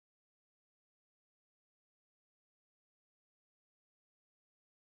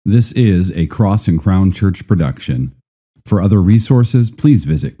This is a Cross and Crown Church production. For other resources, please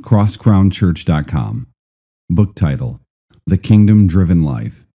visit crosscrownchurch.com. Book title: The Kingdom Driven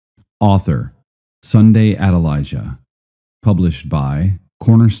Life. Author: Sunday Adelaja. Published by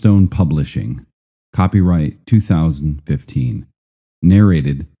Cornerstone Publishing. Copyright 2015.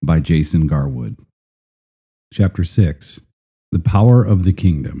 Narrated by Jason Garwood. Chapter 6. The Power of the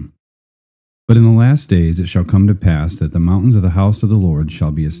Kingdom. But in the last days it shall come to pass that the mountains of the house of the Lord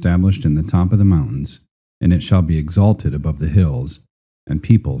shall be established in the top of the mountains, and it shall be exalted above the hills, and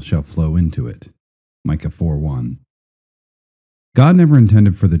people shall flow into it. Micah 4:1. God never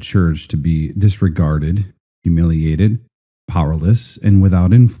intended for the church to be disregarded, humiliated, powerless, and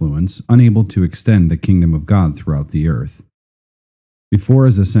without influence, unable to extend the kingdom of God throughout the earth. Before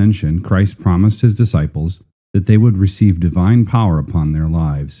his ascension, Christ promised his disciples that they would receive divine power upon their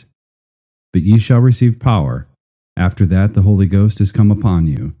lives. But ye shall receive power. After that the Holy Ghost is come upon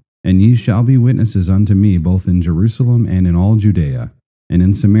you, and ye shall be witnesses unto me both in Jerusalem and in all Judea, and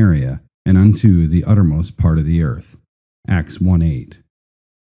in Samaria, and unto the uttermost part of the earth. Acts 1:8.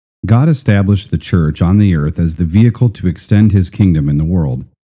 God established the church on the earth as the vehicle to extend his kingdom in the world,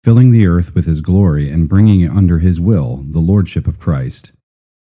 filling the earth with his glory and bringing it under his will, the lordship of Christ.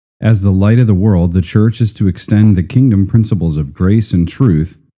 As the light of the world, the church is to extend the kingdom principles of grace and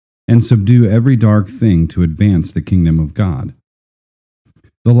truth and subdue every dark thing to advance the kingdom of God.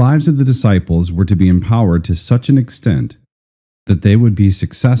 The lives of the disciples were to be empowered to such an extent that they would be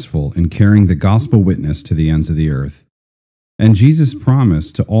successful in carrying the gospel witness to the ends of the earth. And Jesus'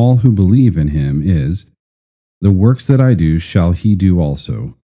 promise to all who believe in him is, "The works that I do shall he do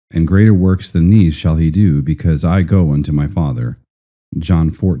also, and greater works than these shall he do, because I go unto my Father." John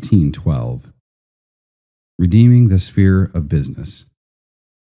 14:12. Redeeming the sphere of business.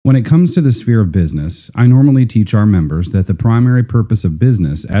 When it comes to the sphere of business, I normally teach our members that the primary purpose of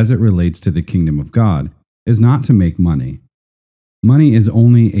business as it relates to the kingdom of God is not to make money. Money is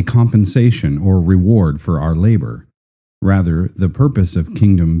only a compensation or reward for our labor. Rather, the purpose of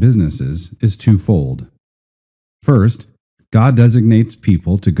kingdom businesses is twofold. First, God designates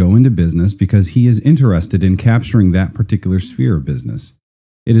people to go into business because he is interested in capturing that particular sphere of business.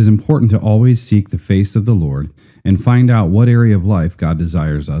 It is important to always seek the face of the Lord and find out what area of life God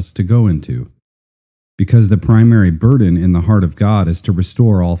desires us to go into. Because the primary burden in the heart of God is to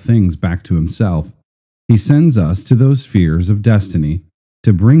restore all things back to himself, he sends us to those spheres of destiny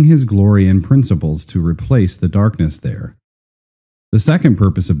to bring his glory and principles to replace the darkness there. The second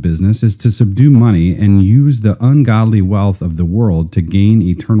purpose of business is to subdue money and use the ungodly wealth of the world to gain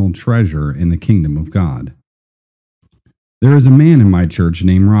eternal treasure in the kingdom of God. There is a man in my church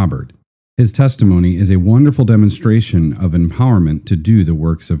named Robert. His testimony is a wonderful demonstration of empowerment to do the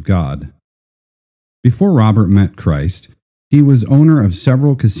works of God. Before Robert met Christ, he was owner of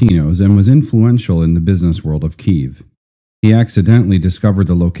several casinos and was influential in the business world of Kyiv. He accidentally discovered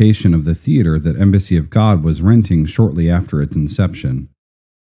the location of the theater that Embassy of God was renting shortly after its inception.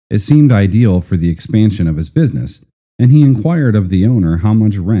 It seemed ideal for the expansion of his business, and he inquired of the owner how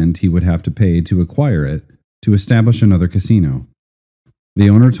much rent he would have to pay to acquire it to establish another casino. The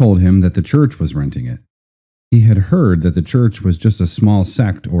owner told him that the church was renting it. He had heard that the church was just a small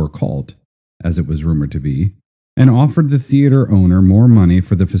sect or cult, as it was rumored to be, and offered the theater owner more money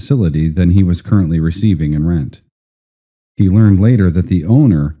for the facility than he was currently receiving in rent. He learned later that the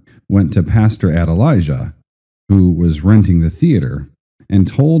owner went to Pastor Adelaja, who was renting the theater, and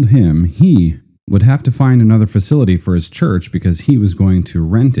told him he would have to find another facility for his church because he was going to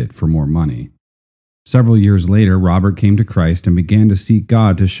rent it for more money. Several years later, Robert came to Christ and began to seek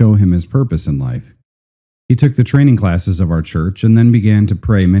God to show him his purpose in life. He took the training classes of our church and then began to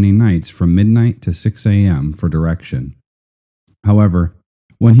pray many nights from midnight to 6 a.m. for direction. However,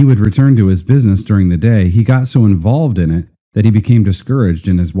 when he would return to his business during the day, he got so involved in it that he became discouraged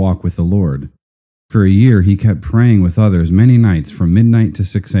in his walk with the Lord. For a year, he kept praying with others many nights from midnight to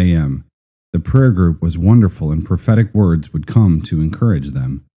 6 a.m. The prayer group was wonderful and prophetic words would come to encourage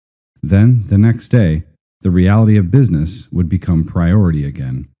them. Then, the next day, the reality of business would become priority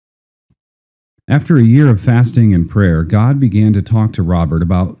again. After a year of fasting and prayer, God began to talk to Robert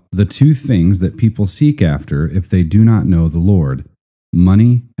about the two things that people seek after if they do not know the Lord: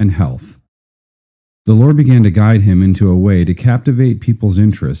 money and health. The Lord began to guide him into a way to captivate people's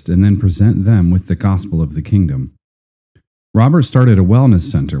interest and then present them with the gospel of the kingdom. Robert started a wellness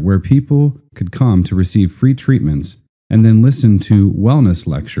center where people could come to receive free treatments and then listen to wellness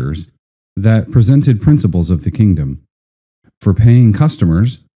lectures that presented principles of the kingdom. For paying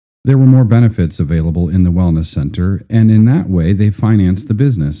customers, there were more benefits available in the wellness center, and in that way they financed the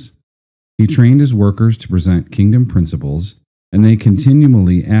business. He trained his workers to present kingdom principles and they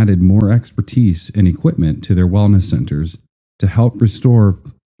continually added more expertise and equipment to their wellness centers to help restore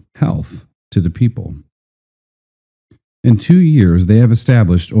health to the people. In 2 years, they have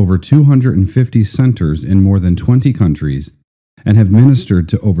established over 250 centers in more than 20 countries and have ministered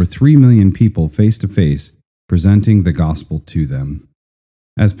to over 3 million people face to face, presenting the gospel to them.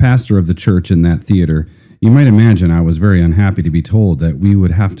 As pastor of the church in that theater, you might imagine I was very unhappy to be told that we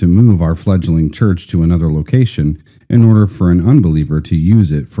would have to move our fledgling church to another location in order for an unbeliever to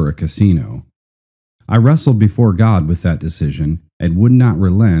use it for a casino. I wrestled before God with that decision and would not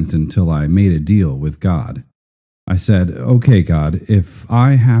relent until I made a deal with God. I said, "Okay, God, if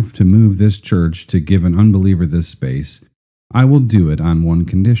I have to move this church to give an unbeliever this space, I will do it on one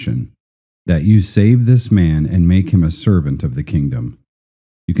condition, that you save this man and make him a servant of the kingdom."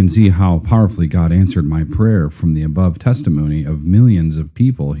 You can see how powerfully God answered my prayer from the above testimony of millions of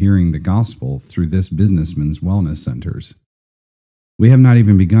people hearing the gospel through this businessman's wellness centers. We have not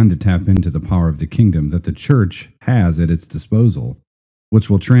even begun to tap into the power of the kingdom that the church has at its disposal, which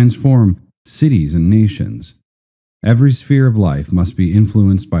will transform cities and nations. Every sphere of life must be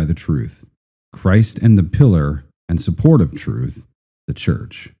influenced by the truth, Christ and the pillar and support of truth, the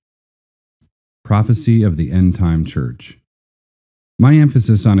church. Prophecy of the end-time church. My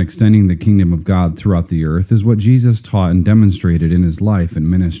emphasis on extending the kingdom of God throughout the earth is what Jesus taught and demonstrated in his life and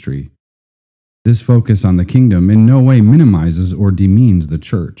ministry. This focus on the kingdom in no way minimizes or demeans the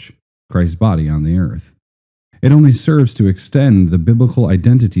church, Christ's body on the earth. It only serves to extend the biblical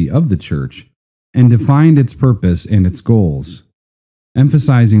identity of the church and define its purpose and its goals.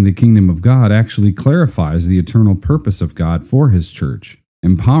 Emphasizing the kingdom of God actually clarifies the eternal purpose of God for his church,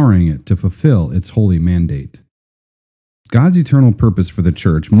 empowering it to fulfill its holy mandate. God's eternal purpose for the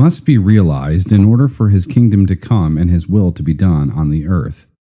church must be realized in order for his kingdom to come and his will to be done on the earth.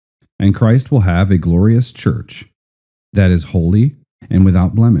 And Christ will have a glorious church that is holy and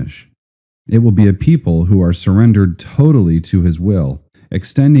without blemish. It will be a people who are surrendered totally to his will,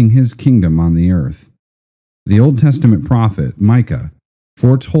 extending his kingdom on the earth. The Old Testament prophet Micah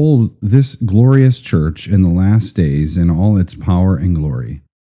foretold this glorious church in the last days in all its power and glory.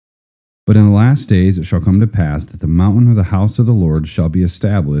 But in the last days it shall come to pass that the mountain of the house of the Lord shall be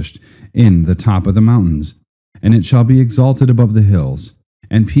established in the top of the mountains, and it shall be exalted above the hills,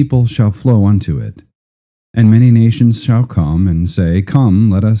 and people shall flow unto it. And many nations shall come and say, Come,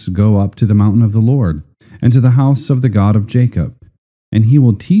 let us go up to the mountain of the Lord, and to the house of the God of Jacob. And he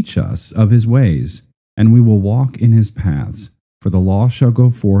will teach us of his ways, and we will walk in his paths. For the law shall go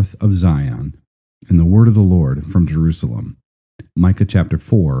forth of Zion, and the word of the Lord from Jerusalem. Micah chapter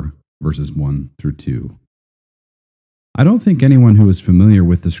 4, verses 1 through 2. I don't think anyone who is familiar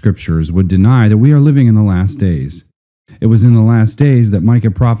with the scriptures would deny that we are living in the last days. It was in the last days that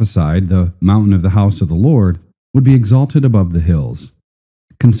Micah prophesied the mountain of the house of the Lord would be exalted above the hills.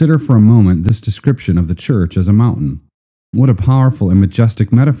 Consider for a moment this description of the church as a mountain. What a powerful and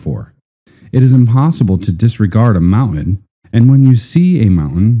majestic metaphor. It is impossible to disregard a mountain, and when you see a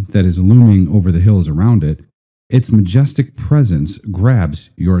mountain that is looming over the hills around it, its majestic presence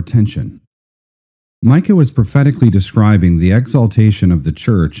grabs your attention. Micah was prophetically describing the exaltation of the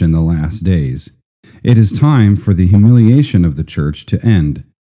church in the last days. It is time for the humiliation of the church to end.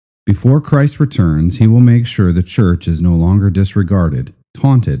 Before Christ returns, he will make sure the church is no longer disregarded,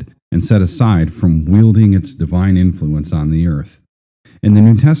 taunted, and set aside from wielding its divine influence on the earth. In the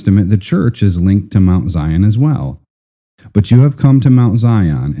New Testament, the church is linked to Mount Zion as well. But you have come to Mount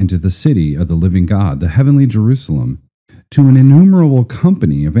Zion and to the city of the living God, the heavenly Jerusalem, to an innumerable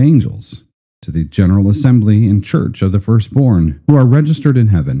company of angels, to the general assembly and church of the firstborn who are registered in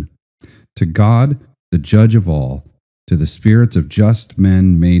heaven, to God, the judge of all, to the spirits of just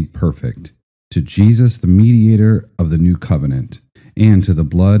men made perfect, to Jesus, the mediator of the new covenant, and to the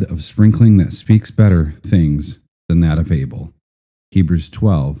blood of sprinkling that speaks better things than that of Abel. Hebrews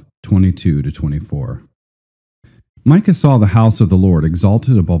 12, 22-24. Micah saw the house of the Lord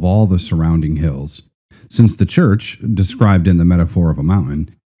exalted above all the surrounding hills. Since the church, described in the metaphor of a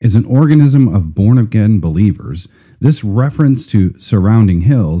mountain, is an organism of born-again believers, this reference to surrounding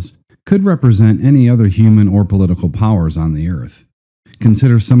hills could represent any other human or political powers on the earth.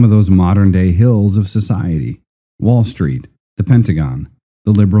 Consider some of those modern-day hills of society: Wall Street, the Pentagon,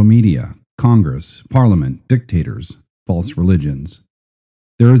 the liberal media, Congress, Parliament, dictators, false religions.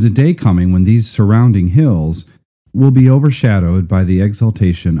 There is a day coming when these surrounding hills will be overshadowed by the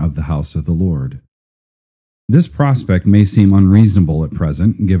exaltation of the house of the Lord. This prospect may seem unreasonable at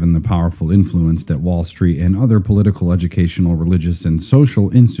present, given the powerful influence that Wall Street and other political, educational, religious, and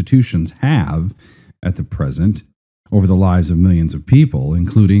social institutions have, at the present, over the lives of millions of people,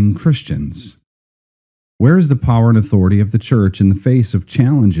 including Christians. Where is the power and authority of the church in the face of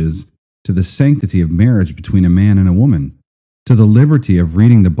challenges to the sanctity of marriage between a man and a woman, to the liberty of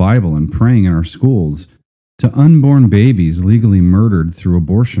reading the Bible and praying in our schools, to unborn babies legally murdered through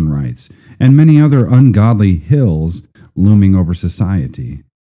abortion rights, and many other ungodly hills looming over society?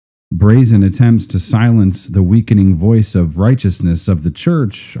 Brazen attempts to silence the weakening voice of righteousness of the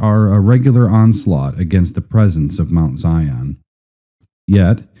church are a regular onslaught against the presence of Mount Zion.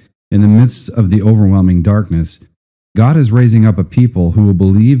 Yet, in the midst of the overwhelming darkness, God is raising up a people who will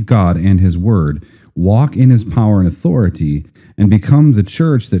believe God and His Word, walk in His power and authority, and become the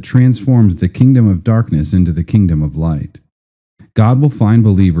church that transforms the kingdom of darkness into the kingdom of light. God will find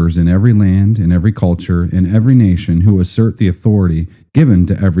believers in every land, in every culture, in every nation who assert the authority given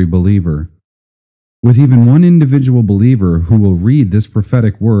to every believer. With even one individual believer who will read this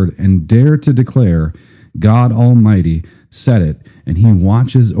prophetic word and dare to declare, God Almighty said it, and He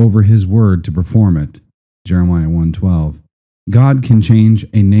watches over His word to perform it. Jeremiah 1:12. God can change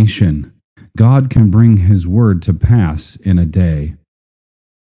a nation. God can bring His word to pass in a day.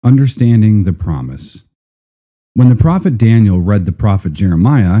 Understanding the promise. When the prophet Daniel read the prophet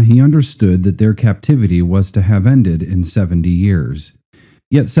Jeremiah, he understood that their captivity was to have ended in 70 years.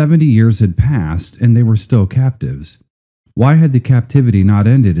 Yet 70 years had passed, and they were still captives. Why had the captivity not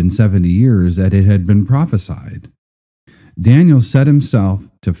ended in 70 years as it had been prophesied? Daniel set himself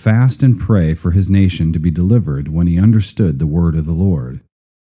to fast and pray for his nation to be delivered when he understood the word of the Lord.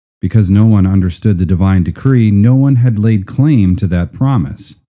 Because no one understood the divine decree, no one had laid claim to that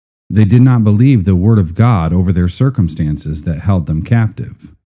promise. They did not believe the word of God over their circumstances that held them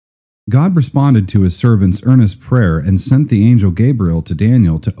captive. God responded to His servant's earnest prayer and sent the angel Gabriel to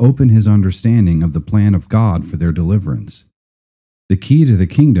Daniel to open his understanding of the plan of God for their deliverance. The key to the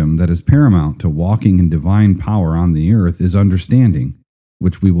kingdom that is paramount to walking in divine power on the earth is understanding,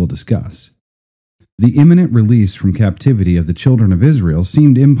 which we will discuss. The imminent release from captivity of the children of Israel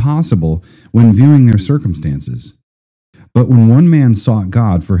seemed impossible when viewing their circumstances. But when one man sought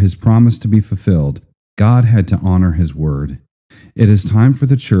God for His promise to be fulfilled, God had to honor His word. It is time for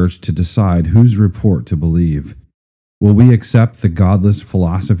the church to decide whose report to believe. Will we accept the godless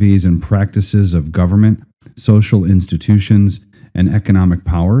philosophies and practices of government, social institutions, and economic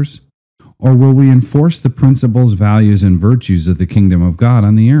powers? Or will we enforce the principles, values, and virtues of the kingdom of God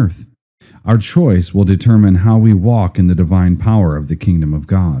on the earth? Our choice will determine how we walk in the divine power of the kingdom of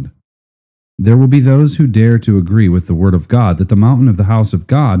God. There will be those who dare to agree with the word of God that the mountain of the house of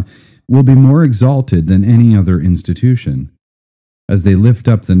God will be more exalted than any other institution. As they lift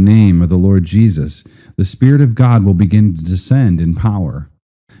up the name of the Lord Jesus, the Spirit of God will begin to descend in power.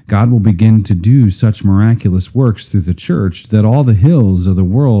 God will begin to do such miraculous works through the church that all the hills of the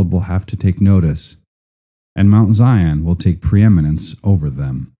world will have to take notice, and Mount Zion will take preeminence over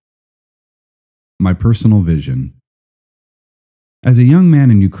them. My personal vision. As a young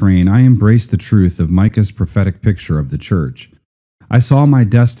man in Ukraine, I embraced the truth of Micah's prophetic picture of the church. I saw my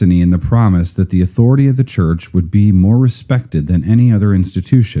destiny in the promise that the authority of the church would be more respected than any other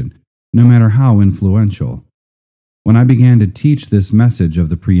institution, no matter how influential. When I began to teach this message of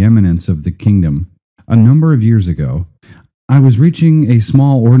the preeminence of the kingdom a number of years ago, I was reaching a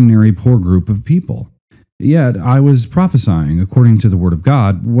small, ordinary, poor group of people. Yet I was prophesying, according to the word of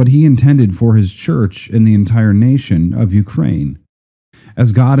God, what He intended for His church in the entire nation of Ukraine.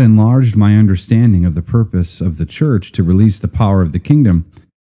 As God enlarged my understanding of the purpose of the church to release the power of the kingdom,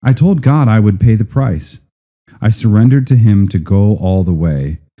 I told God I would pay the price. I surrendered to Him to go all the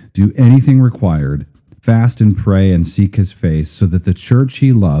way, do anything required, fast and pray and seek His face so that the church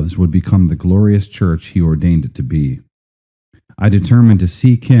He loves would become the glorious church He ordained it to be. I determined to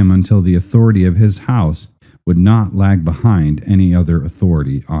seek Him until the authority of His house would not lag behind any other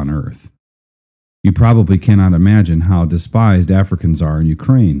authority on earth. You probably cannot imagine how despised Africans are in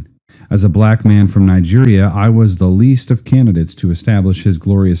Ukraine. As a black man from Nigeria, I was the least of candidates to establish His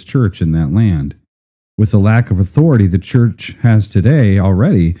glorious church in that land. With the lack of authority the church has today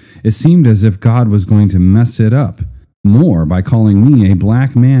already, it seemed as if God was going to mess it up more by calling me, a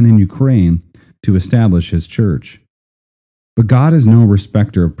black man in Ukraine, to establish His church. But God is no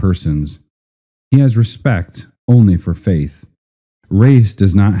respecter of persons. He has respect only for faith. Race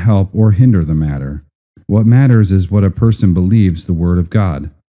does not help or hinder the matter. What matters is what a person believes the Word of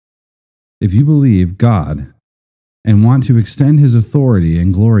God. If you believe God and want to extend His authority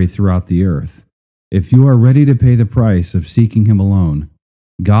and glory throughout the earth, if you are ready to pay the price of seeking Him alone,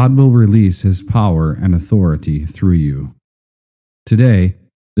 God will release His power and authority through you. Today,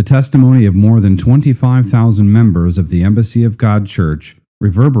 the testimony of more than 25,000 members of the Embassy of God Church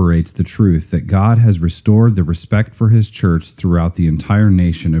reverberates the truth that God has restored the respect for His church throughout the entire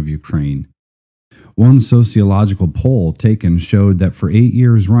nation of Ukraine. One sociological poll taken showed that for 8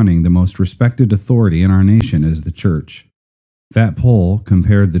 years running, the most respected authority in our nation is the church. That poll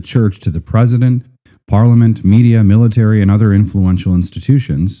compared the church to the president, parliament, media, military, and other influential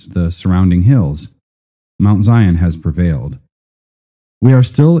institutions, the surrounding hills. Mount Zion has prevailed. We are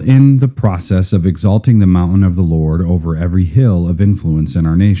still in the process of exalting the mountain of the Lord over every hill of influence in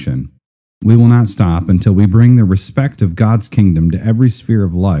our nation. We will not stop until we bring the respect of God's kingdom to every sphere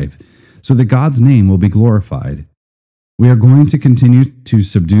of life, so that God's name will be glorified. We are going to continue to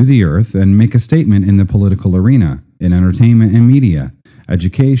subdue the earth and make a statement in the political arena, in entertainment and media,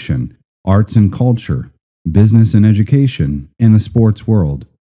 education, arts and culture, business and education, and the sports world.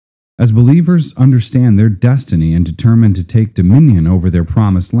 As believers understand their destiny and determine to take dominion over their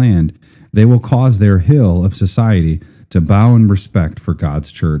promised land, they will cause their hill of society to bow in respect for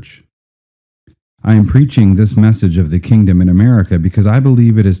God's church. I am preaching this message of the kingdom in America because I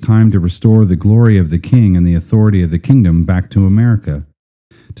believe it is time to restore the glory of the King and the authority of the kingdom back to America.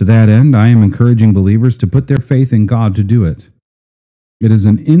 To that end, I am encouraging believers to put their faith in God to do it. It is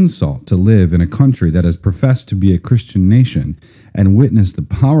an insult to live in a country that has professed to be a Christian nation and witness the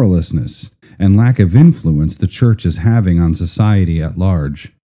powerlessness and lack of influence the church is having on society at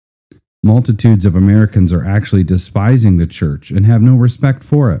large. Multitudes of Americans are actually despising the church and have no respect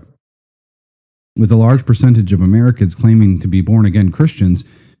for it. With a large percentage of Americans claiming to be born-again Christians,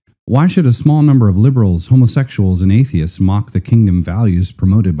 why should a small number of liberals, homosexuals, and atheists mock the kingdom values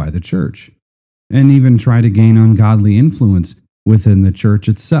promoted by the church, and even try to gain ungodly influence within the church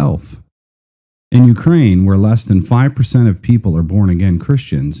itself? In Ukraine, where less than 5% of people are born-again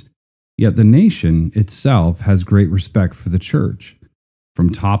Christians, yet the nation itself has great respect for the church. From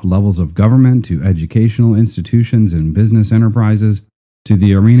top levels of government to educational institutions and business enterprises, to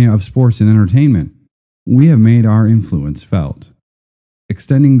the arena of sports and entertainment, we have made our influence felt.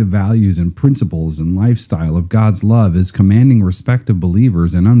 Extending the values and principles and lifestyle of God's love is commanding respect of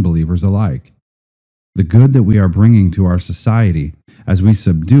believers and unbelievers alike. The good that we are bringing to our society as we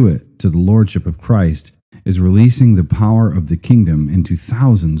subdue it to the lordship of Christ is releasing the power of the kingdom into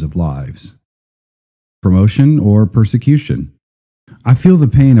thousands of lives. Promotion or persecution? I feel the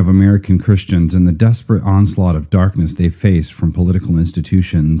pain of American Christians and the desperate onslaught of darkness they face from political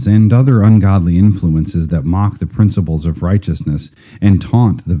institutions and other ungodly influences that mock the principles of righteousness and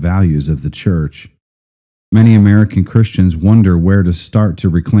taunt the values of the church. Many American Christians wonder where to start to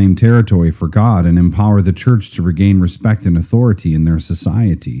reclaim territory for God and empower the church to regain respect and authority in their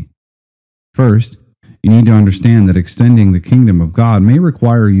society. First, you need to understand that extending the kingdom of God may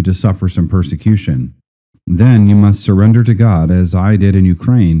require you to suffer some persecution. Then you must surrender to God, as I did in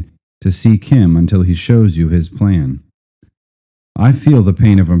Ukraine, to seek Him until He shows you His plan. I feel the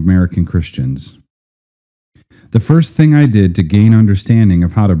pain of American Christians. The first thing I did to gain understanding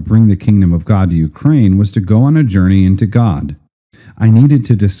of how to bring the kingdom of God to Ukraine was to go on a journey into God. I needed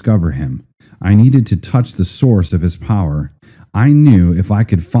to discover Him. I needed to touch the source of His power. I knew if I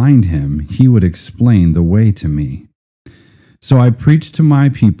could find Him, He would explain the way to me. So I preached to my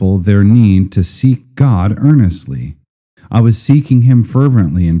people their need to seek God earnestly. I was seeking Him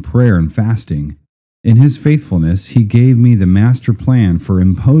fervently in prayer and fasting. In His faithfulness, He gave me the master plan for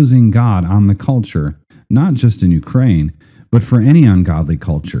imposing God on the culture, not just in Ukraine, but for any ungodly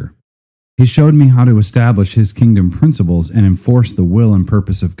culture. He showed me how to establish His kingdom principles and enforce the will and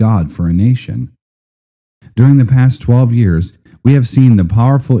purpose of God for a nation. During the past 12 years, we have seen the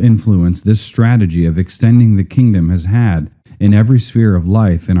powerful influence this strategy of extending the kingdom has had in every sphere of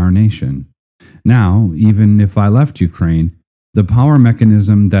life in our nation. Now, even if I left Ukraine, the power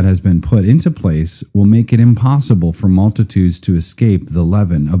mechanism that has been put into place will make it impossible for multitudes to escape the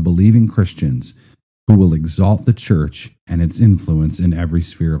leaven of believing Christians who will exalt the church and its influence in every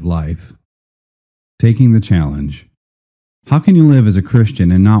sphere of life. Taking the challenge. How can you live as a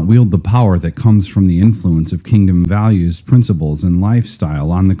Christian and not wield the power that comes from the influence of kingdom values, principles, and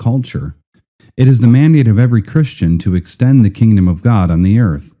lifestyle on the culture? It is the mandate of every Christian to extend the kingdom of God on the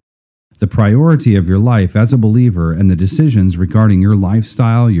earth. The priority of your life as a believer and the decisions regarding your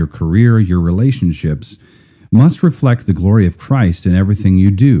lifestyle, your career, your relationships must reflect the glory of Christ in everything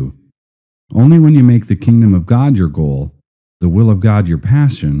you do. Only when you make the kingdom of God your goal, the will of God your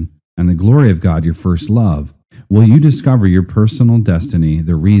passion, and the glory of God your first love, will you discover your personal destiny,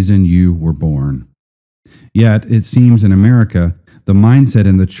 the reason you were born. Yet, it seems in America, the mindset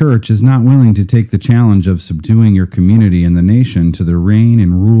in the church is not willing to take the challenge of subduing your community and the nation to the reign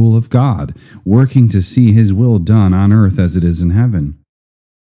and rule of God, working to see His will done on earth as it is in heaven.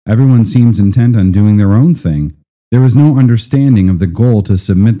 Everyone seems intent on doing their own thing. There is no understanding of the goal to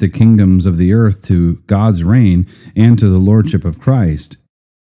submit the kingdoms of the earth to God's reign and to the lordship of Christ.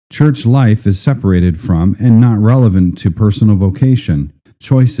 Church life is separated from and not relevant to personal vocation,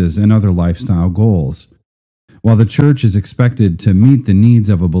 choices, and other lifestyle goals. While the church is expected to meet the needs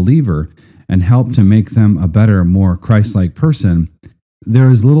of a believer and help to make them a better, more Christ-like person, there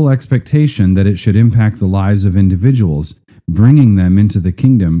is little expectation that it should impact the lives of individuals, bringing them into the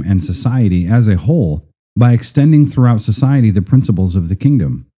kingdom and society as a whole by extending throughout society the principles of the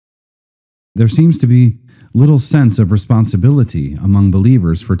kingdom. There seems to be little sense of responsibility among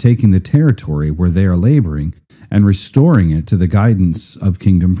believers for taking the territory where they are laboring and restoring it to the guidance of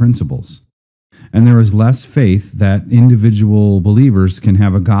kingdom principles. And there is less faith that individual believers can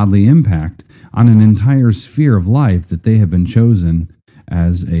have a godly impact on an entire sphere of life that they have been chosen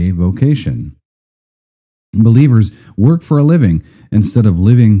as a vocation. Believers work for a living instead of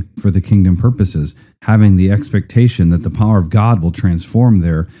living for the kingdom purposes, having the expectation that the power of God will transform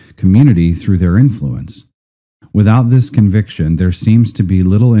their community through their influence. Without this conviction, there seems to be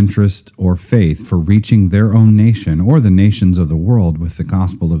little interest or faith for reaching their own nation or the nations of the world with the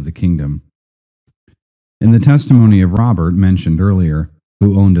gospel of the kingdom. In the testimony of Robert mentioned earlier,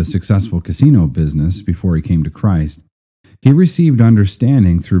 who owned a successful casino business before he came to Christ, he received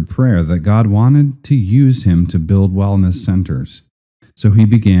understanding through prayer that God wanted to use him to build wellness centers. So he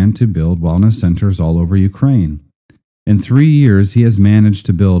began to build wellness centers all over Ukraine. In 3 years, he has managed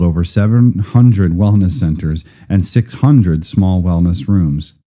to build over 700 wellness centers and 600 small wellness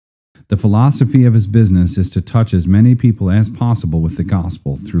rooms. The philosophy of his business is to touch as many people as possible with the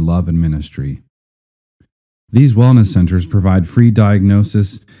gospel through love and ministry. These wellness centers provide free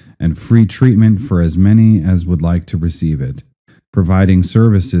diagnosis and free treatment for as many as would like to receive it, providing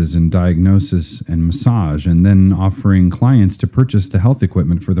services in diagnosis and massage, and then offering clients to purchase the health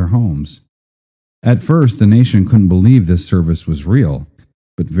equipment for their homes. At first, the nation couldn't believe this service was real,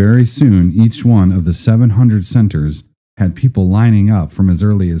 but very soon each one of the 700 centers had people lining up from as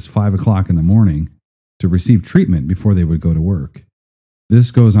early as 5 o'clock in the morning to receive treatment before they would go to work. This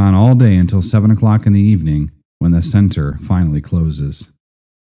goes on all day until 7 o'clock in the evening when the center finally closes.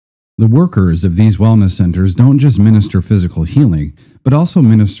 The workers of these wellness centers don't just minister physical healing, but also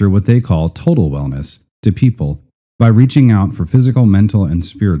minister what they call total wellness to people by reaching out for physical, mental, and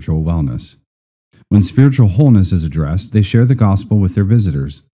spiritual wellness. When spiritual wholeness is addressed, they share the gospel with their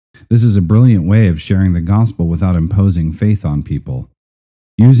visitors. This is a brilliant way of sharing the gospel without imposing faith on people.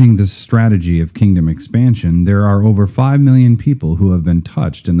 Using this strategy of kingdom expansion, there are over 5 million people who have been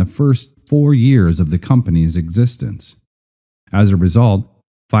touched in the first 4 years of the company's existence. As a result,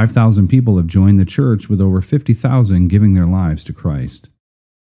 5,000 people have joined the church, with over 50,000 giving their lives to Christ.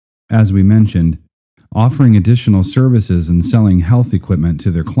 As we mentioned, offering additional services and selling health equipment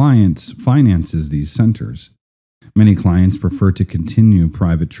to their clients finances these centers. Many clients prefer to continue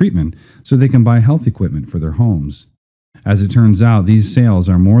private treatment so they can buy health equipment for their homes. As it turns out, these sales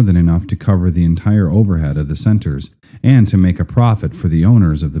are more than enough to cover the entire overhead of the centers and to make a profit for the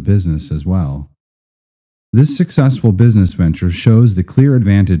owners of the business as well. This successful business venture shows the clear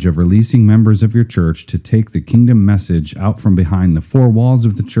advantage of releasing members of your church to take the kingdom message out from behind the 4 walls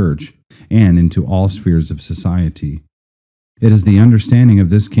of the church and into all spheres of society. It is the understanding of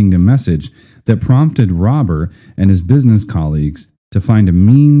this kingdom message that prompted Robert and his business colleagues to find a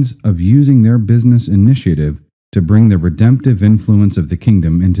means of using their business initiative to bring the redemptive influence of the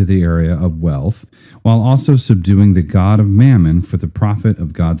kingdom into the area of wealth, while also subduing the god of mammon for the profit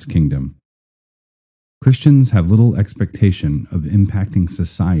of God's kingdom. Christians have little expectation of impacting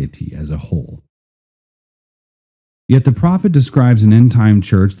society as a whole. Yet the prophet describes an end-time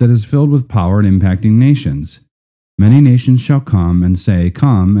church that is filled with power and impacting nations. Many nations shall come and say,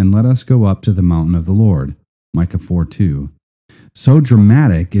 "Come, and let us go up to the mountain of the Lord." Micah 4:2. So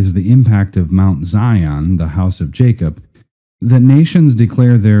dramatic is the impact of Mount Zion, the house of Jacob, that nations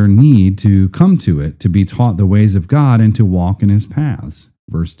declare their need to come to it to be taught the ways of God and to walk in his paths.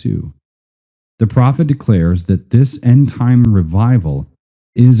 Verse 2. The prophet declares that this end-time revival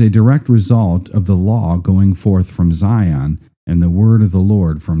is a direct result of the law going forth from Zion and the word of the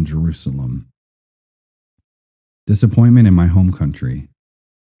Lord from Jerusalem. Disappointment in my home country.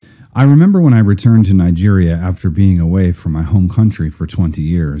 I remember when I returned to Nigeria after being away from my home country for 20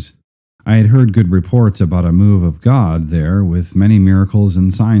 years. I had heard good reports about a move of God there, with many miracles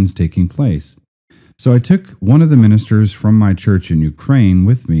and signs taking place. So I took one of the ministers from my church in Ukraine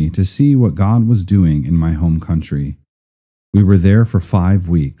with me to see what God was doing in my home country. We were there for 5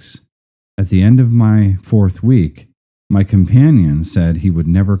 weeks. At the end of my 4th week, my companion said he would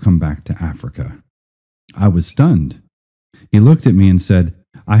never come back to Africa. I was stunned. He looked at me and said,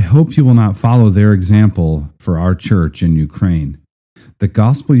 "I hope you will not follow their example for our church in Ukraine. The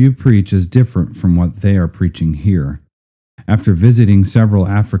gospel you preach is different from what they are preaching here. After visiting several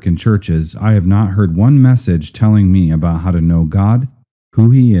African churches, I have not heard one message telling me about how to know God,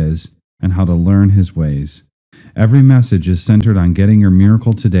 who He is, and how to learn His ways. Every message is centered on getting your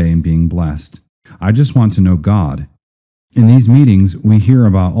miracle today and being blessed. I just want to know God. In these meetings, we hear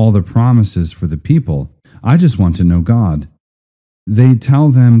about all the promises for the people. I just want to know God. They tell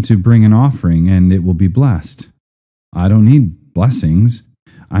them to bring an offering and it will be blessed. I don't need blessings.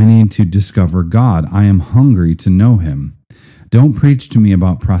 I need to discover God. I am hungry to know Him. Don't preach to me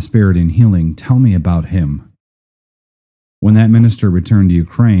about prosperity and healing. Tell me about Him. When that minister returned to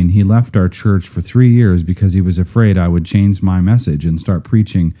Ukraine, he left our church for 3 years because he was afraid I would change my message and start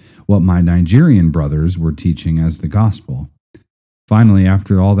preaching what my Nigerian brothers were teaching as the gospel. Finally,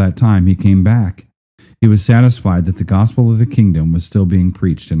 after all that time, he came back. He was satisfied that the gospel of the kingdom was still being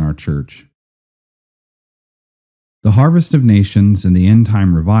preached in our church. The harvest of nations and the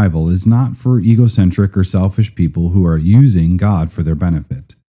end-time revival is not for egocentric or selfish people who are using God for their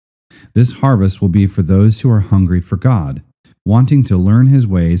benefit. This harvest will be for those who are hungry for God, wanting to learn His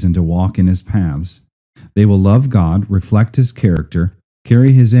ways and to walk in His paths. They will love God, reflect His character,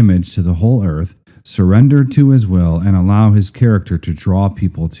 carry His image to the whole earth, surrender to His will, and allow His character to draw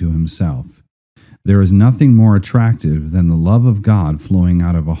people to Himself. There is nothing more attractive than the love of God flowing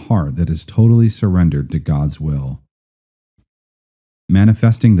out of a heart that is totally surrendered to God's will.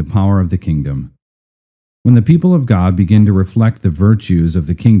 Manifesting the power of the kingdom. When the people of God begin to reflect the virtues of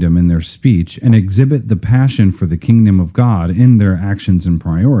the kingdom in their speech and exhibit the passion for the kingdom of God in their actions and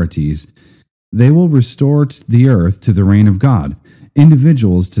priorities, they will restore the earth to the reign of God,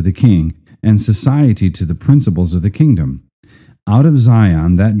 individuals to the king, and society to the principles of the kingdom. Out of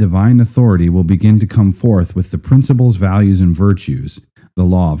Zion, that divine authority will begin to come forth with the principles, values, and virtues, the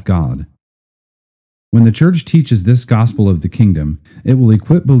law of God. When the church teaches this gospel of the kingdom, it will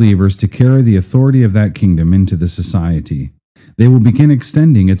equip believers to carry the authority of that kingdom into the society. They will begin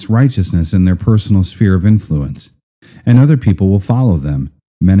extending its righteousness in their personal sphere of influence, and other people will follow them.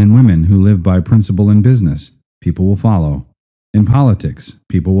 Men and women who live by principle in business, people will follow. In politics,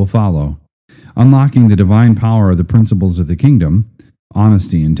 people will follow. Unlocking the divine power of the principles of the kingdom,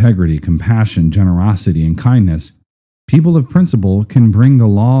 honesty, integrity, compassion, generosity, and kindness, people of principle can bring the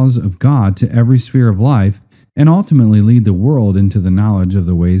laws of God to every sphere of life and ultimately lead the world into the knowledge of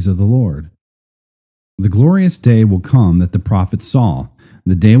the ways of the Lord. The glorious day will come that the prophets saw.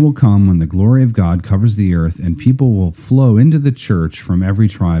 The day will come when the glory of God covers the earth and people will flow into the church from every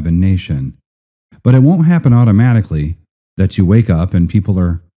tribe and nation. But it won't happen automatically that you wake up and people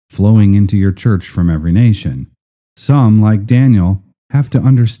are flowing into your church from every nation. Some, like Daniel, have to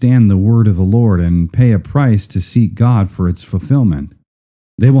understand the word of the Lord and pay a price to seek God for its fulfillment.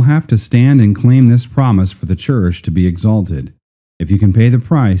 They will have to stand and claim this promise for the church to be exalted. If you can pay the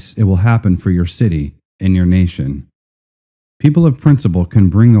price, it will happen for your city and your nation. People of principle can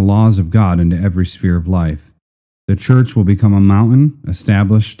bring the laws of God into every sphere of life. The church will become a mountain,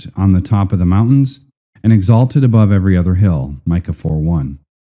 established on the top of the mountains, and exalted above every other hill. Micah 4:1.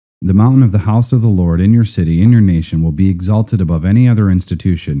 The mountain of the house of the Lord in your city, in your nation, will be exalted above any other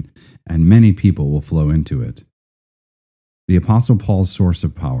institution, and many people will flow into it. The Apostle Paul's source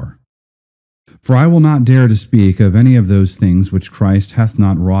of power. For I will not dare to speak of any of those things which Christ hath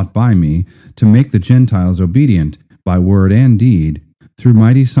not wrought by me, to make the Gentiles obedient by word and deed, through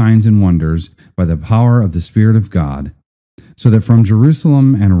mighty signs and wonders, by the power of the Spirit of God, so that from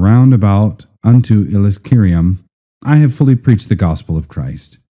Jerusalem and round about unto Illyricum I have fully preached the gospel of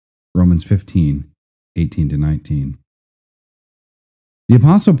Christ. Romans 15:18-19. The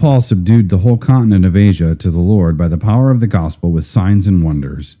Apostle Paul subdued the whole continent of Asia to the Lord by the power of the gospel with signs and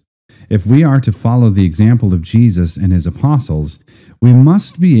wonders. If we are to follow the example of Jesus and his apostles, we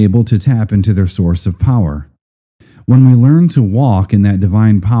must be able to tap into their source of power. When we learn to walk in that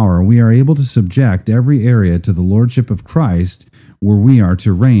divine power, we are able to subject every area to the lordship of Christ where we are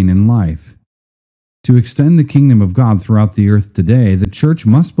to reign in life. To extend the kingdom of God throughout the earth today, the church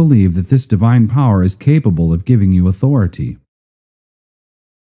must believe that this divine power is capable of giving you authority.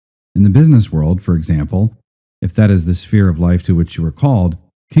 In the business world, for example, if that is the sphere of life to which you are called,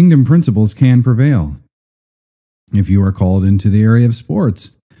 kingdom principles can prevail. If you are called into the area of sports,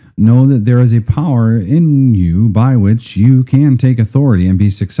 know that there is a power in you by which you can take authority and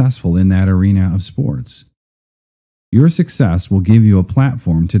be successful in that arena of sports. Your success will give you a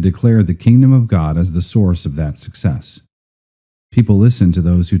platform to declare the kingdom of God as the source of that success. People listen to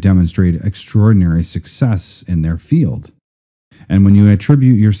those who demonstrate extraordinary success in their field. And when you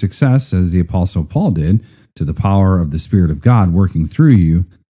attribute your success, as the Apostle Paul did, to the power of the Spirit of God working through you,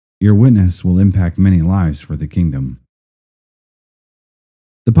 your witness will impact many lives for the kingdom.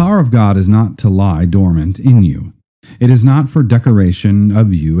 The power of God is not to lie dormant in you. It is not for decoration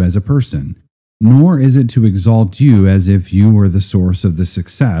of you as a person, nor is it to exalt you as if you were the source of the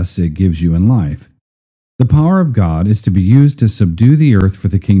success it gives you in life. The power of God is to be used to subdue the earth for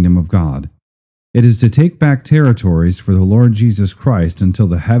the kingdom of God. It is to take back territories for the Lord Jesus Christ until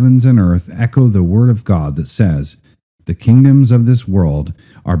the heavens and earth echo the word of God that says, "The kingdoms of this world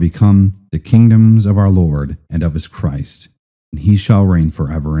are become the kingdoms of our Lord and of his Christ, and he shall reign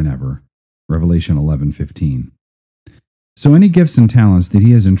forever and ever." Revelation 11:15. So any gifts and talents that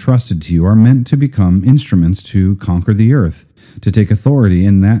he has entrusted to you are meant to become instruments to conquer the earth, to take authority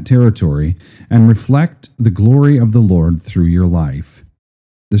in that territory, and reflect the glory of the Lord through your life.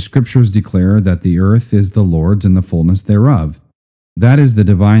 The scriptures declare that the earth is the Lord's and the fullness thereof. That is the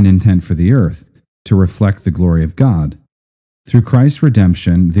divine intent for the earth, to reflect the glory of God. Through Christ's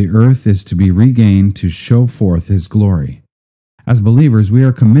redemption, the earth is to be regained to show forth his glory. As believers, we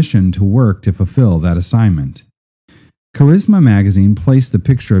are commissioned to work to fulfill that assignment. Charisma magazine placed the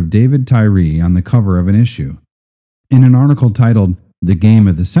picture of David Tyree on the cover of an issue. In an article titled "The Game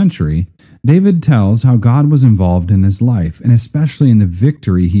of the Century," David tells how God was involved in his life, and especially in the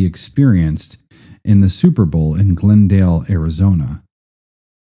victory he experienced in the Super Bowl in Glendale, Arizona.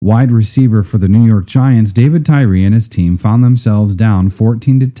 Wide receiver for the New York Giants, David Tyree and his team found themselves down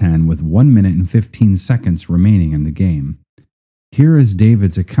 14-10 with 1 minute and 15 seconds remaining in the game. Here is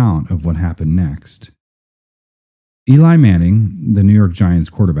David's account of what happened next. Eli Manning, the New York Giants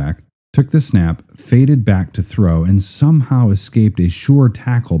quarterback, took the snap, faded back to throw, and somehow escaped a sure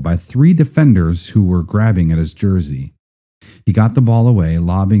tackle by 3 defenders who were grabbing at his jersey. He got the ball away,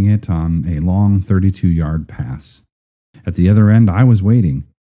 lobbing it on a long 32-yard pass. At the other end, I was waiting,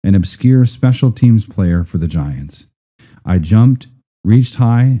 an obscure special teams player for the Giants. I jumped, reached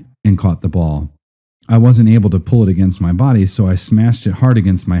high, and caught the ball. I wasn't able to pull it against my body, so I smashed it hard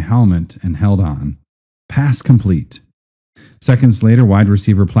against my helmet and held on. Pass complete. Seconds later, wide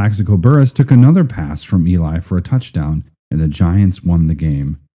receiver Plaxico Burress took another pass from Eli for a touchdown, and the Giants won the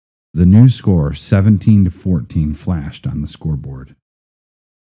game. The new score, 17-14, flashed on the scoreboard.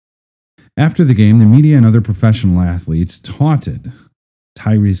 After the game, the media and other professional athletes taunted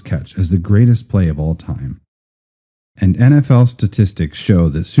Tyree's catch as the greatest play of all time. And NFL statistics show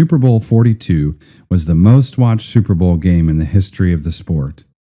that Super Bowl 42 was the most watched Super Bowl game in the history of the sport.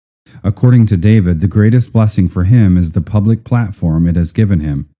 According to David, the greatest blessing for him is the public platform it has given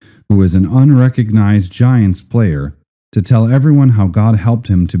him, who is an unrecognized Giants player, to tell everyone how God helped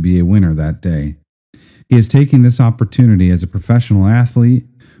him to be a winner that day. He is taking this opportunity as a professional athlete,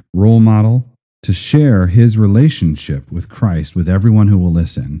 role model, to share his relationship with Christ with everyone who will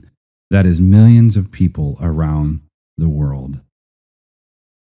listen. That is millions of people around the world.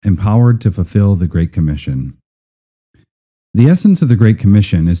 Empowered to fulfill the Great Commission. The essence of the Great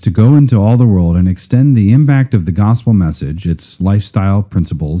Commission is to go into all the world and extend the impact of the gospel message, its lifestyle,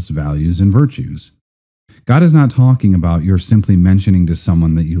 principles, values, and virtues. God is not talking about your simply mentioning to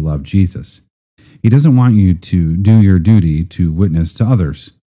someone that you love Jesus. He doesn't want you to do your duty to witness to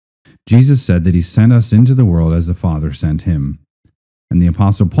others. Jesus said that he sent us into the world as the Father sent him. And the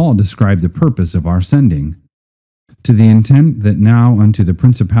Apostle Paul described the purpose of our sending, to the intent that now unto the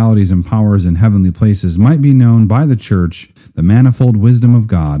principalities and powers in heavenly places might be known by the church the manifold wisdom of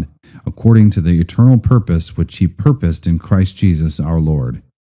God, according to the eternal purpose which he purposed in Christ Jesus our Lord.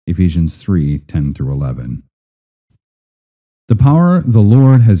 Ephesians 3:10-11. The power the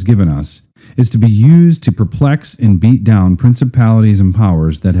Lord has given us is to be used to perplex and beat down principalities and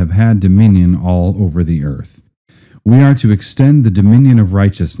powers that have had dominion all over the earth. We are to extend the dominion of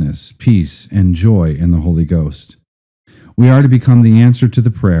righteousness, peace, and joy in the Holy Ghost. We are to become the answer to the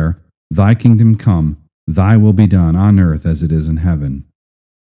prayer, "Thy kingdom come, thy will be done on earth as it is in heaven."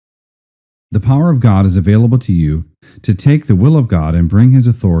 The power of God is available to you to take the will of God and bring his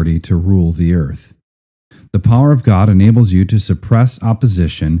authority to rule the earth. The power of God enables you to suppress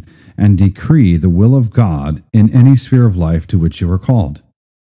opposition and decree the will of God in any sphere of life to which you are called.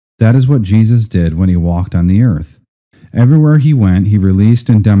 That is what Jesus did when he walked on the earth. Everywhere he went, he released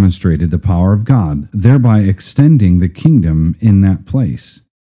and demonstrated the power of God, thereby extending the kingdom in that place.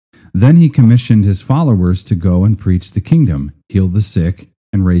 Then he commissioned his followers to go and preach the kingdom, heal the sick,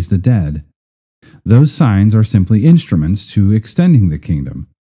 and raise the dead. Those signs are simply instruments to extending the kingdom.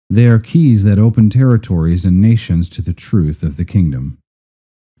 They are keys that open territories and nations to the truth of the kingdom.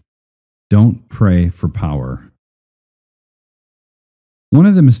 Don't pray for power. One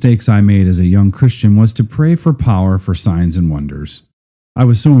of the mistakes I made as a young Christian was to pray for power for signs and wonders. I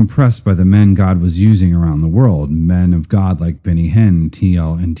was so impressed by the men God was using around the world, men of God like Benny Hinn,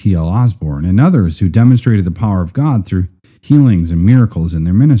 T.L. Osborne, and others who demonstrated the power of God through healings and miracles in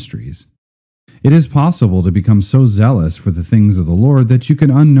their ministries. It is possible to become so zealous for the things of the Lord that you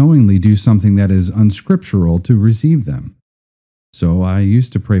can unknowingly do something that is unscriptural to receive them. So I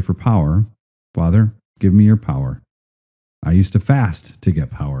used to pray for power. Father, give me your power. I used to fast to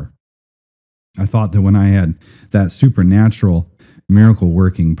get power. I thought that when I had that supernatural,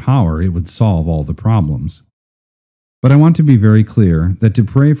 miracle-working power, it would solve all the problems. But I want to be very clear that to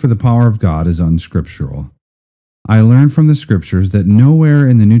pray for the power of God is unscriptural. I learned from the scriptures that nowhere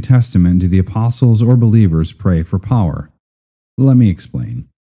in the New Testament do the apostles or believers pray for power. Let me explain.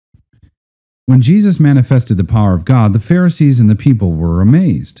 When Jesus manifested the power of God, the Pharisees and the people were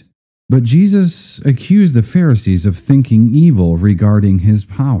amazed. But Jesus accused the Pharisees of thinking evil regarding his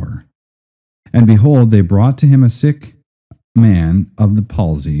power. And behold, they brought to him a sick man of the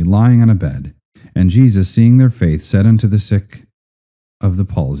palsy, lying on a bed. And Jesus, seeing their faith, said unto the sick of the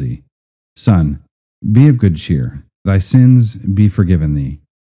palsy, Son, be of good cheer, thy sins be forgiven thee.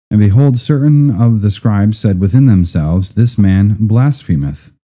 And behold, certain of the scribes said within themselves, This man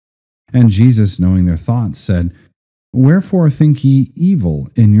blasphemeth. And Jesus, knowing their thoughts, said, Wherefore think ye evil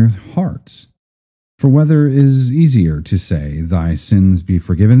in your hearts? For whether is easier to say, Thy sins be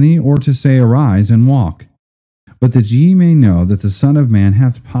forgiven thee, or to say, Arise and walk? But that ye may know that the Son of Man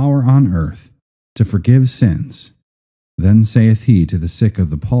hath power on earth to forgive sins. Then saith he to the sick of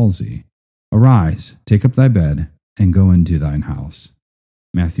the palsy, Arise, take up thy bed, and go into thine house.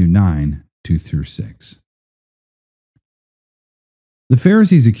 Matthew 9, 2-6. The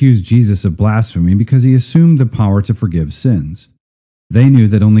Pharisees accused Jesus of blasphemy because he assumed the power to forgive sins. They knew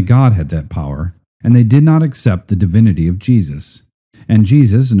that only God had that power, and they did not accept the divinity of Jesus. And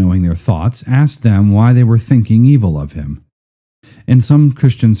Jesus, knowing their thoughts, asked them why they were thinking evil of him. In some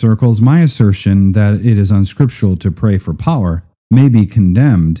Christian circles, my assertion that it is unscriptural to pray for power may be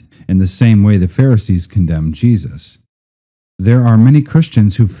condemned in the same way the Pharisees condemned Jesus. There are many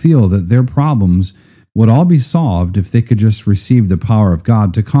Christians who feel that their problems would all be solved if they could just receive the power of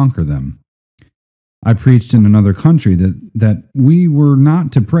God to conquer them. I preached in another country that we were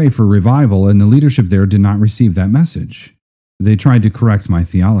not to pray for revival, and the leadership there did not receive that message. They tried to correct my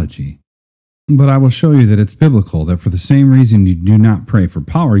theology. But I will show you that it's biblical, that for the same reason you do not pray for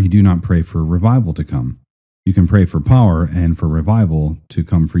power, you do not pray for revival to come. You can pray for power and for revival to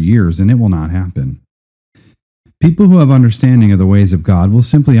come for years, and it will not happen. People who have understanding of the ways of God will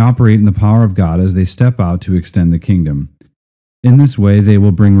simply operate in the power of God as they step out to extend the kingdom. In this way, they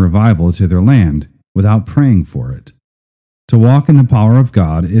will bring revival to their land without praying for it. To walk in the power of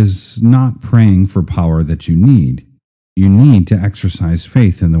God is not praying for power that you need. You need to exercise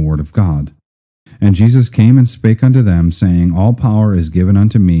faith in the Word of God. And Jesus came and spake unto them, saying, All power is given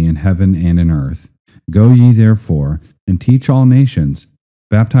unto me in heaven and in earth. Go ye therefore, and teach all nations,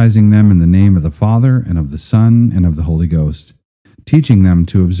 baptizing them in the name of the Father, and of the Son, and of the Holy Ghost, teaching them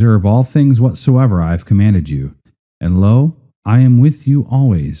to observe all things whatsoever I have commanded you. And lo, I am with you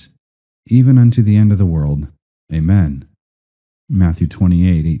always, even unto the end of the world. Amen. Matthew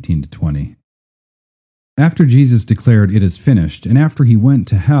 28, 18-20. After Jesus declared, It is finished, and after he went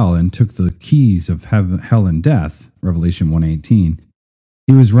to hell and took the keys of hell and death, Revelation 1:18,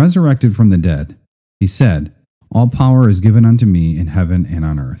 he was resurrected from the dead. He said, All power is given unto me in heaven and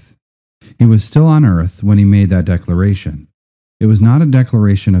on earth. He was still on earth when he made that declaration. It was not a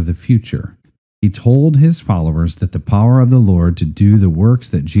declaration of the future. He told his followers that the power of the Lord to do the works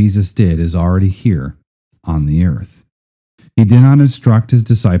that Jesus did is already here on the earth. He did not instruct his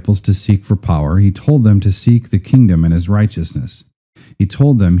disciples to seek for power. He told them to seek the kingdom and his righteousness. He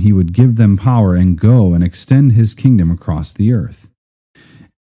told them he would give them power and go and extend his kingdom across the earth.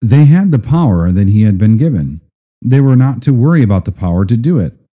 They had the power that he had been given. They were not to worry about the power to do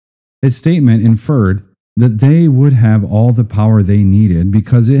it. His statement inferred that they would have all the power they needed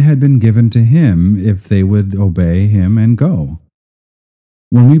because it had been given to him if they would obey him and go.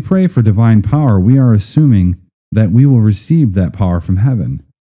 When we pray for divine power, we are assuming that we will receive that power from heaven.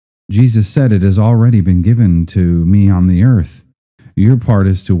 Jesus said, It has already been given to me on the earth. Your part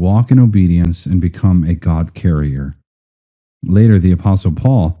is to walk in obedience and become a God carrier. Later, the Apostle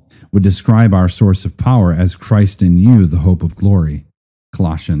Paul would describe our source of power as Christ in you, the hope of glory.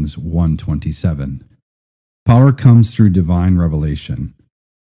 Colossians 1:27. Power comes through divine revelation.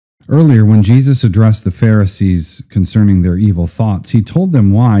 Earlier, when Jesus addressed the Pharisees concerning their evil thoughts, he told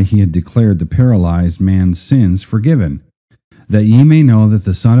them why he had declared the paralyzed man's sins forgiven, that ye may know that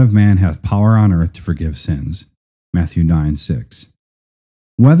the Son of Man hath power on earth to forgive sins. Matthew 9:6.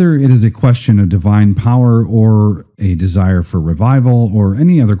 Whether it is a question of divine power or a desire for revival or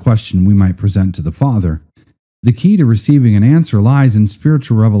any other question we might present to the Father, the key to receiving an answer lies in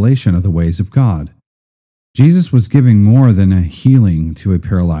spiritual revelation of the ways of God. Jesus was giving more than a healing to a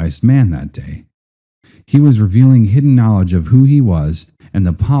paralyzed man that day. He was revealing hidden knowledge of who he was and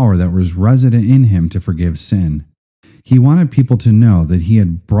the power that was resident in him to forgive sin. He wanted people to know that he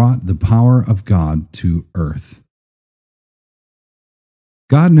had brought the power of God to earth.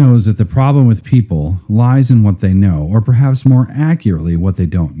 God knows that the problem with people lies in what they know, or perhaps more accurately, what they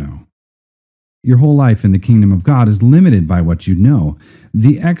don't know. Your whole life in the kingdom of God is limited by what you know.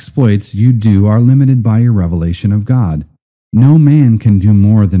 The exploits you do are limited by your revelation of God. No man can do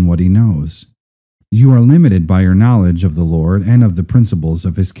more than what he knows. You are limited by your knowledge of the Lord and of the principles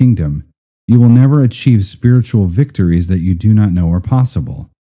of his kingdom. You will never achieve spiritual victories that you do not know are possible.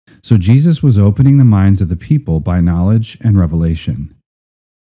 So Jesus was opening the minds of the people by knowledge and revelation.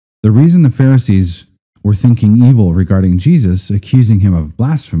 The reason the Pharisees were thinking evil regarding Jesus, accusing him of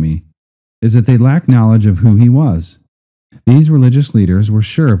blasphemy, is that they lacked knowledge of who he was. These religious leaders were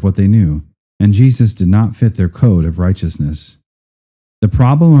sure of what they knew, and Jesus did not fit their code of righteousness. The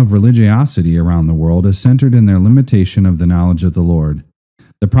problem of religiosity around the world is centered in their limitation of the knowledge of the Lord.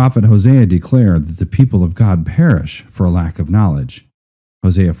 The prophet Hosea declared that the people of God perish for a lack of knowledge.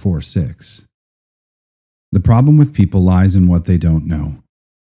 Hosea 4:6. The problem with people lies in what they don't know.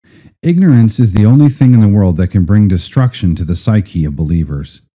 Ignorance is the only thing in the world that can bring destruction to the psyche of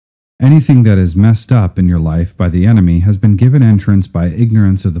believers. Anything that is messed up in your life by the enemy has been given entrance by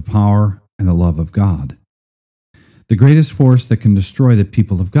ignorance of the power and the love of God. The greatest force that can destroy the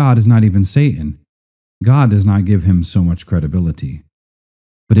people of God is not even Satan. God does not give him so much credibility.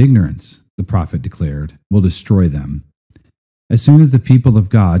 But ignorance, the prophet declared, will destroy them. As soon as the people of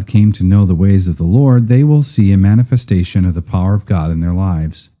God came to know the ways of the Lord, they will see a manifestation of the power of God in their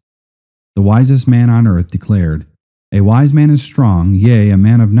lives. The wisest man on earth declared, "A wise man is strong, yea, a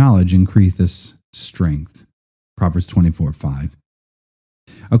man of knowledge increaseth strength." Proverbs 24:5.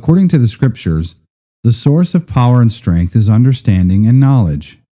 According to the Scriptures, the source of power and strength is understanding and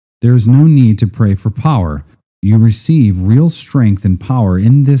knowledge. There is no need to pray for power. You receive real strength and power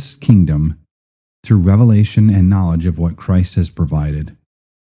in this kingdom through revelation and knowledge of what Christ has provided.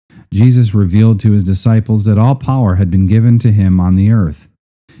 Jesus revealed to his disciples that all power had been given to him on the earth.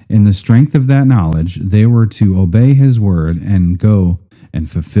 In the strength of that knowledge, they were to obey his word and go and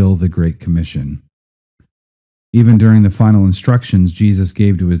fulfill the Great Commission. Even during the final instructions Jesus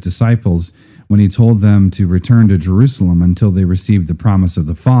gave to his disciples, when he told them to return to Jerusalem until they received the promise of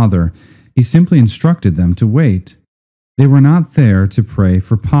the Father, he simply instructed them to wait. They were not there to pray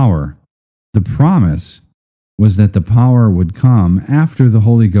for power. The promise was that the power would come after the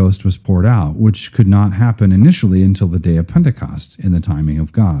Holy Ghost was poured out, which could not happen initially until the day of Pentecost in the timing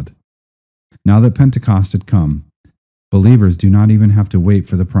of God. Now that Pentecost had come, believers do not even have to wait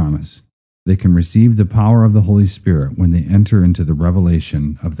for the promise. They can receive the power of the Holy Spirit when they enter into the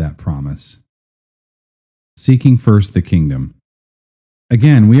revelation of that promise. Seeking first the kingdom.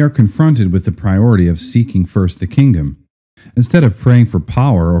 Again, we are confronted with the priority of seeking first the kingdom. Instead of praying for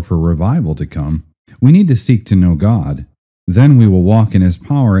power or for revival to come, we need to seek to know God. Then we will walk in his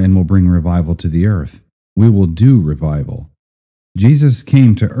power and will bring revival to the earth. We will do revival. Jesus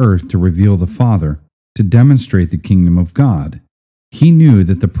came to earth to reveal the Father, to demonstrate the kingdom of God. He knew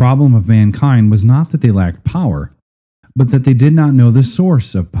that the problem of mankind was not that they lacked power, but that they did not know the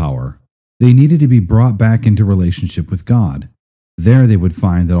source of power. They needed to be brought back into relationship with God. There they would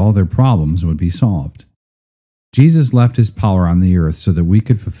find that all their problems would be solved. Jesus left his power on the earth so that we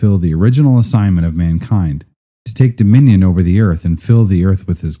could fulfill the original assignment of mankind, to take dominion over the earth and fill the earth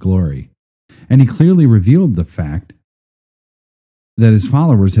with his glory. And he clearly revealed the fact that his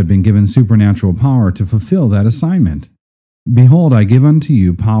followers had been given supernatural power to fulfill that assignment. "Behold, I give unto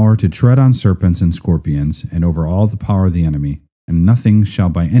you power to tread on serpents and scorpions, and over all the power of the enemy, and nothing shall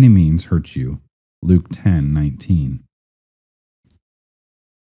by any means hurt you." Luke 10:19.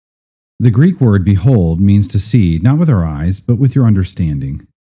 The Greek word behold means to see, not with our eyes, but with your understanding.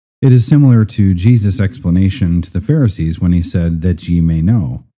 It is similar to Jesus' explanation to the Pharisees when he said, "that ye may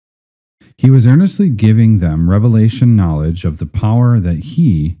know." He was earnestly giving them revelation knowledge of the power that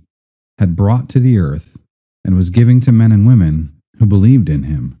he had brought to the earth and was giving to men and women who believed in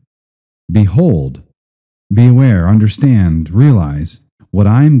him. Behold, be aware, understand, realize what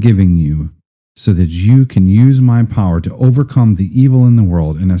I am giving you so that you can use my power to overcome the evil in the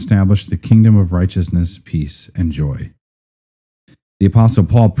world and establish the kingdom of righteousness, peace, and joy. The Apostle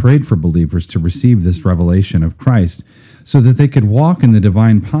Paul prayed for believers to receive this revelation of Christ so that they could walk in the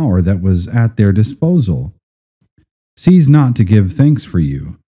divine power that was at their disposal. "Cease not to give thanks for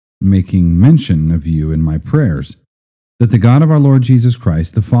you, making mention of you in my prayers, that the God of our Lord Jesus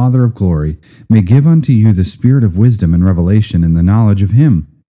Christ, the Father of glory, may give unto you the spirit of wisdom and revelation in the knowledge of him,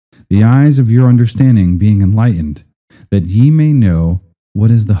 the eyes of your understanding being enlightened, that ye may know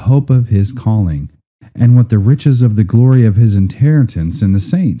what is the hope of his calling, and what the riches of the glory of his inheritance in the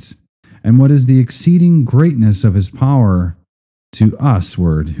saints, and what is the exceeding greatness of his power to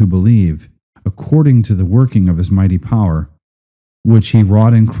usward who believe, according to the working of his mighty power, which he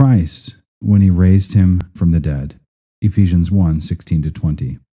wrought in Christ when he raised him from the dead. Ephesians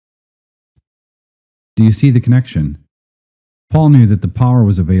 1:16-20. Do you see the connection? Paul knew that the power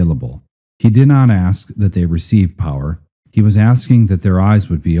was available. He did not ask that they receive power. He was asking that their eyes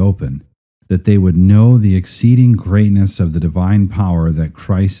would be open, that they would know the exceeding greatness of the divine power that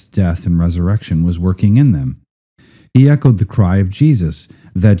Christ's death and resurrection was working in them. He echoed the cry of Jesus,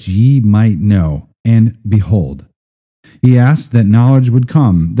 that ye might know, and behold. He asked that knowledge would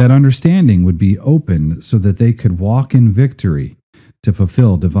come, that understanding would be opened so that they could walk in victory to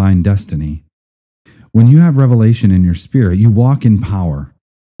fulfill divine destiny. When you have revelation in your spirit, you walk in power.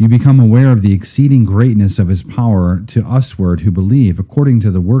 You become aware of the exceeding greatness of his power to usward who believe, according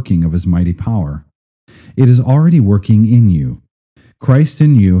to the working of his mighty power. It is already working in you. Christ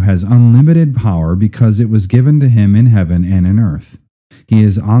in you has unlimited power because it was given to him in heaven and in earth. He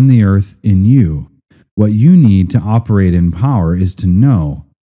is on the earth in you. What you need to operate in power is to know,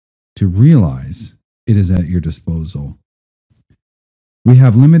 to realize it is at your disposal. We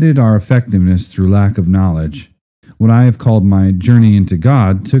have limited our effectiveness through lack of knowledge. What I have called my journey into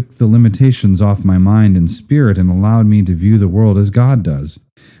God took the limitations off my mind and spirit and allowed me to view the world as God does,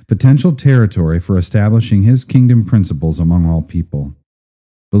 potential territory for establishing his kingdom principles among all people.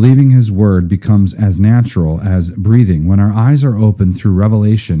 Believing his word becomes as natural as breathing when our eyes are opened through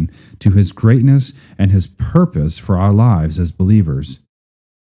revelation to his greatness and his purpose for our lives as believers.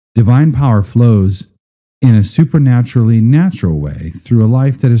 Divine power flows in a supernaturally natural way through a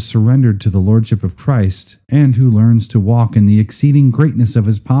life that is surrendered to the lordship of Christ and who learns to walk in the exceeding greatness of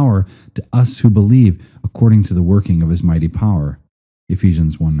his power to us who believe according to the working of his mighty power.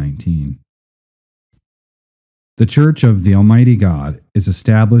 Ephesians 1:19. The Church of the Almighty God is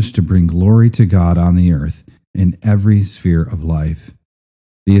established to bring glory to God on the earth in every sphere of life.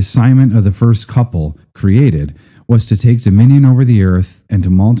 The assignment of the first couple created was to take dominion over the earth and to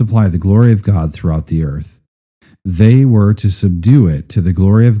multiply the glory of God throughout the earth. They were to subdue it to the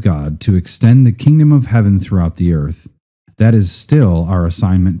glory of God, to extend the kingdom of heaven throughout the earth. That is still our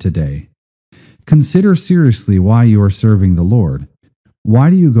assignment today. Consider seriously why you are serving the Lord. Why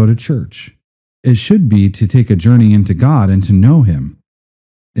do you go to church? It should be to take a journey into God and to know him.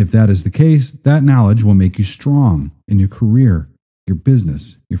 If that is the case, that knowledge will make you strong in your career, your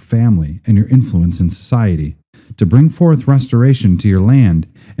business, your family, and your influence in society, to bring forth restoration to your land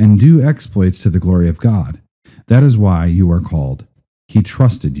and do exploits to the glory of God. That is why you are called. He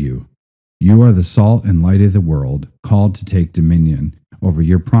trusted you. You are the salt and light of the world, called to take dominion over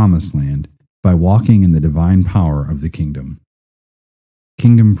your promised land by walking in the divine power of the kingdom.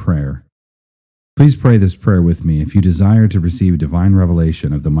 Kingdom prayer. Please pray this prayer with me if you desire to receive divine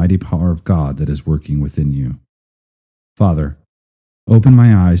revelation of the mighty power of God that is working within you. Father, open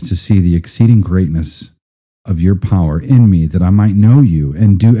my eyes to see the exceeding greatness of your power in me, that I might know you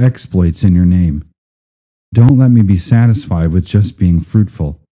and do exploits in your name. Don't let me be satisfied with just being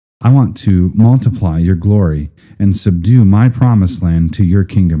fruitful. I want to multiply your glory and subdue my promised land to your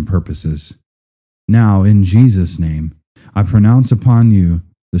kingdom purposes. Now, in Jesus' name, I pronounce upon you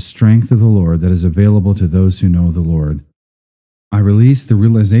the strength of the Lord that is available to those who know the Lord. I release the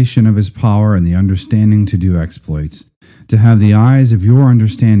realization of his power and the understanding to do exploits, to have the eyes of your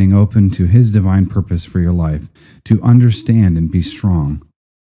understanding open to his divine purpose for your life, to understand and be strong.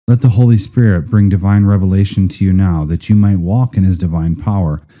 Let the Holy Spirit bring divine revelation to you now, that you might walk in his divine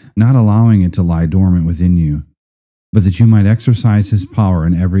power, not allowing it to lie dormant within you, but that you might exercise his power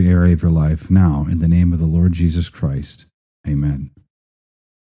in every area of your life now, in the name of the Lord Jesus Christ. Amen.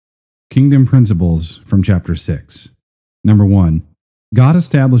 Kingdom principles from chapter 6. Number 1. God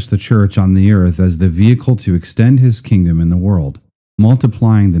established the church on the earth as the vehicle to extend his kingdom in the world,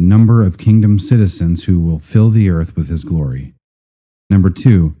 multiplying the number of kingdom citizens who will fill the earth with his glory. Number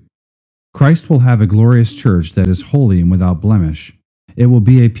 2. Christ will have a glorious church that is holy and without blemish. It will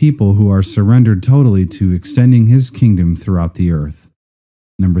be a people who are surrendered totally to extending his kingdom throughout the earth.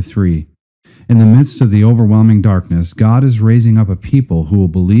 Number 3. In the midst of the overwhelming darkness, God is raising up a people who will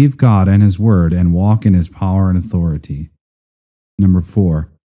believe God and his word and walk in his power and authority. Number 4.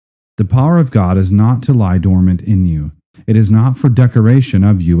 The power of God is not to lie dormant in you. It is not for decoration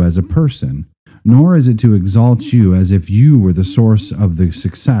of you as a person, nor is it to exalt you as if you were the source of the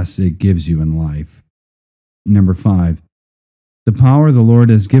success it gives you in life. Number 5. The power the Lord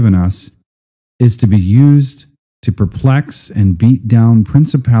has given us is to be used to perplex and beat down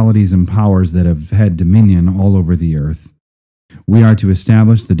principalities and powers that have had dominion all over the earth. We are to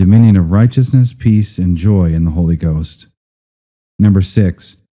establish the dominion of righteousness, peace, and joy in the Holy Ghost. Number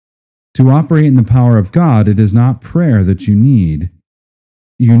 6, to operate in the power of God, it is not prayer that you need.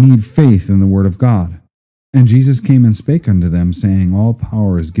 You need faith in the Word of God. And Jesus came and spake unto them, saying, All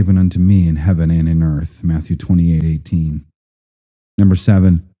power is given unto me in heaven and in earth. Matthew 28:18. Number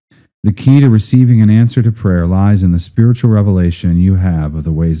 7, the key to receiving an answer to prayer lies in the spiritual revelation you have of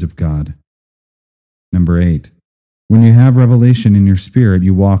the ways of God. Number 8, when you have revelation in your spirit,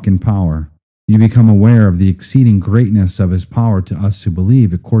 you walk in power. You become aware of the exceeding greatness of His power to us who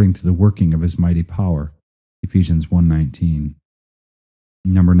believe according to the working of His mighty power. Ephesians 1:19.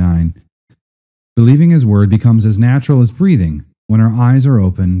 Number 9, believing His word becomes as natural as breathing when our eyes are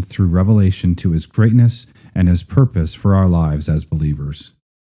opened through revelation to His greatness and His purpose for our lives as believers.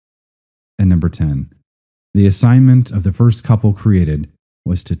 And number 10, the assignment of the first couple created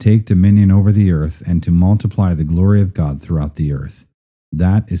was to take dominion over the earth and to multiply the glory of God throughout the earth.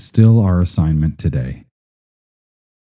 That is still our assignment today.